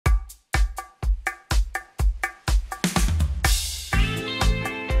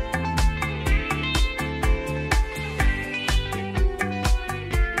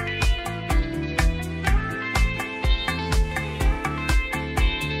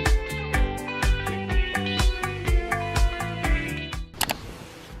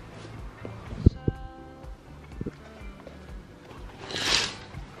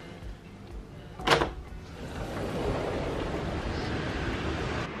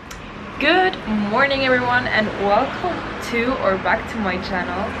Good morning everyone, and welcome to or back to my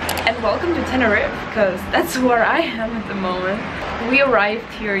channel, and welcome to Tenerife, because that's where I am at the moment. We arrived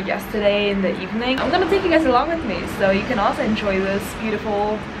here yesterday in the evening. I'm gonna take you guys along with me so you can also enjoy this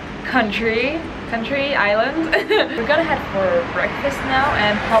beautiful country island. We're gonna head for breakfast now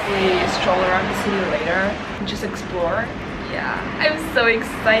and probably stroll around the city later and just explore. Yeah, I'm so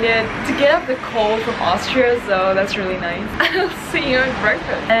excited to get out the cold from Austria, so that's really nice. I'll see you at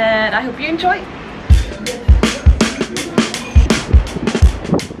breakfast and I hope you enjoy.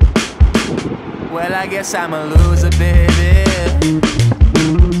 Well, I guess I'm a loser, baby.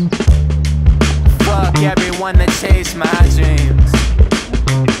 Fuck everyone that chased my dreams.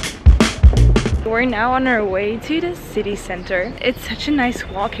 We're now on our way to the city center. It's such a nice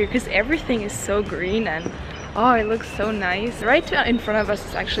walk here because everything is so green and oh, it looks so nice. Right in front of us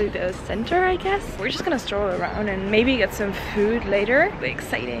is actually the center, I guess. We're just gonna stroll around and maybe get some food later. Really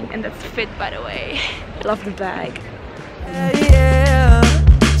exciting, and that's fit, by the way. Love the bag. Yeah,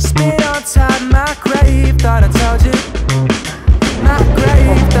 spit on top my grave, thought I told you. My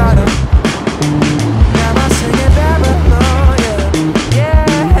grave, thought I. Now I'm singing Babylon,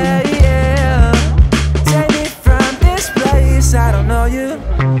 yeah. Yeah. Take me from this place, I don't know you.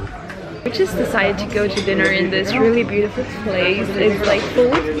 We just decided to go to dinner in this really beautiful place. It's like full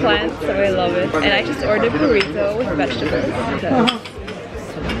with plants, so I love it. And I just ordered burrito with vegetables because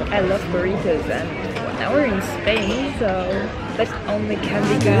I love burritos, and now we're in Spain, so that only can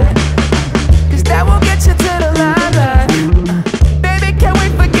be good. Cause that will get you to the limelight. Baby, can we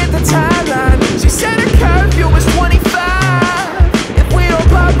forget the timeline? She said her curfew was 25. If we don't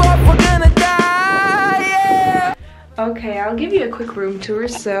pop off, we're gonna die, yeah. Okay, I'll give you a quick room tour.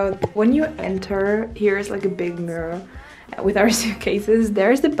 So when you enter, here's like a big mirror with our suitcases.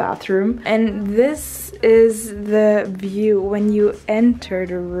 There's the bathroom, and this is the view when you enter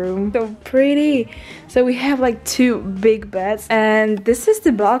the room. So pretty. So we have like two big beds, and this is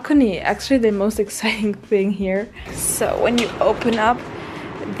the balcony, actually the most exciting thing here. So when you open up,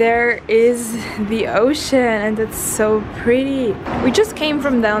 there is the ocean, and it's so pretty. We just came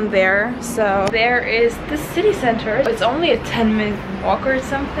from down there, so there is the city center. It's only a 10-minute walk or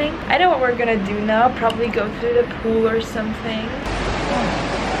something. I know what we're gonna do now, probably go to the pool or something.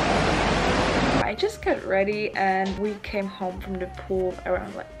 I just got ready and we came home from the pool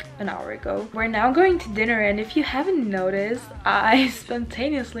around like an hour ago. We're now going to dinner, and if you haven't noticed, I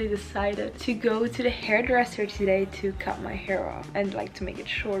spontaneously decided to go to the hairdresser today to cut my hair off and like to make it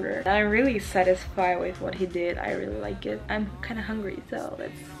shorter. And I'm really satisfied with what he did. I really like it. I'm kind of hungry, so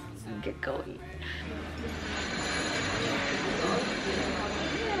let's get going.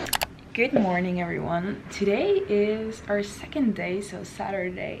 Good morning everyone. Today is our second day, so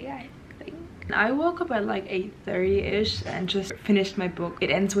Saturday, I think. I woke up at like 8:30ish and just finished my book. It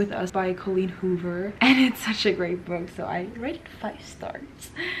Ends With Us by Colleen Hoover, and it's such a great book, so I rated 5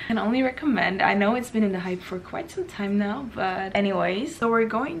 stars. I can only recommend. I know it's been in the hype for quite some time now, but anyways, so we're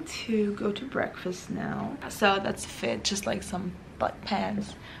going to go to breakfast now. So that's fit, just like some butt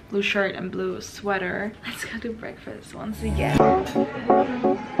pants, blue shirt and blue sweater. Let's go to breakfast once again.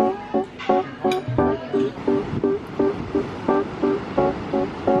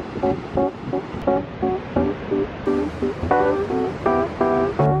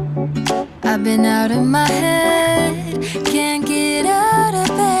 I've been out of my head, can't get out of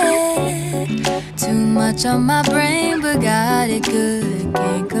bed. Too much on my brain, but got it good,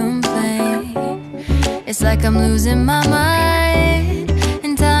 can't complain. It's like I'm losing my mind,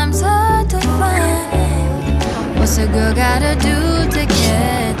 and time's hard to find. What's a girl gotta do to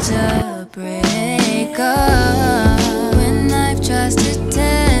catch a break up? When life tries to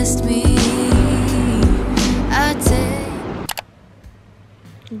test me, I take.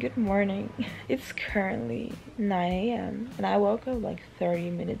 Good morning. It's currently 9 AM and I woke up like 30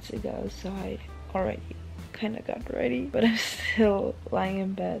 minutes ago, so I already kind of got ready, but I'm still lying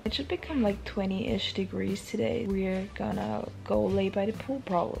in bed. It should become like 20-ish degrees today. We're gonna go lay by the pool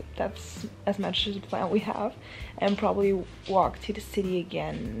probably. That's as much as the plan we have, and probably walk to the city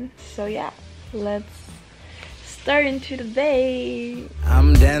again. So yeah, let's start into the day.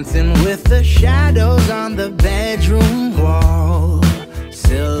 I'm dancing with the shadows on the bedroom wall.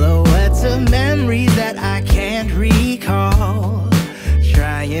 Silhouettes of memories that I can't recall.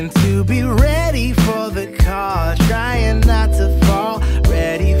 Trying to be ready for the call, trying not to fall,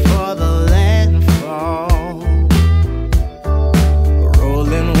 ready for the landfall.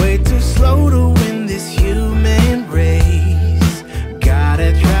 Rolling way too slow to win this human race.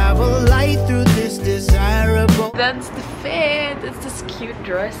 Gotta travel light through this desirable. That's the fit. It's this cute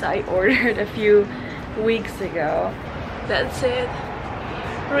dress I ordered a few weeks ago. That's it.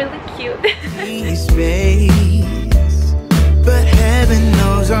 really cute. Space, but heaven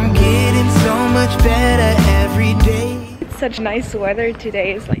knows I'm getting so much better every day. It's such nice weather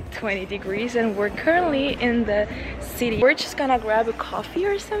today. It's like 20 degrees and we're currently in the city. We're just gonna grab a coffee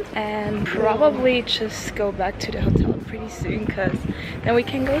or something and probably just go back to the hotel pretty soon, because then we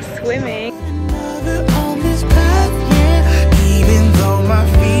can go swimming. On this path, yeah. Even though my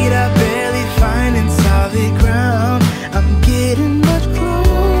feet are barely finding solid ground, I'm getting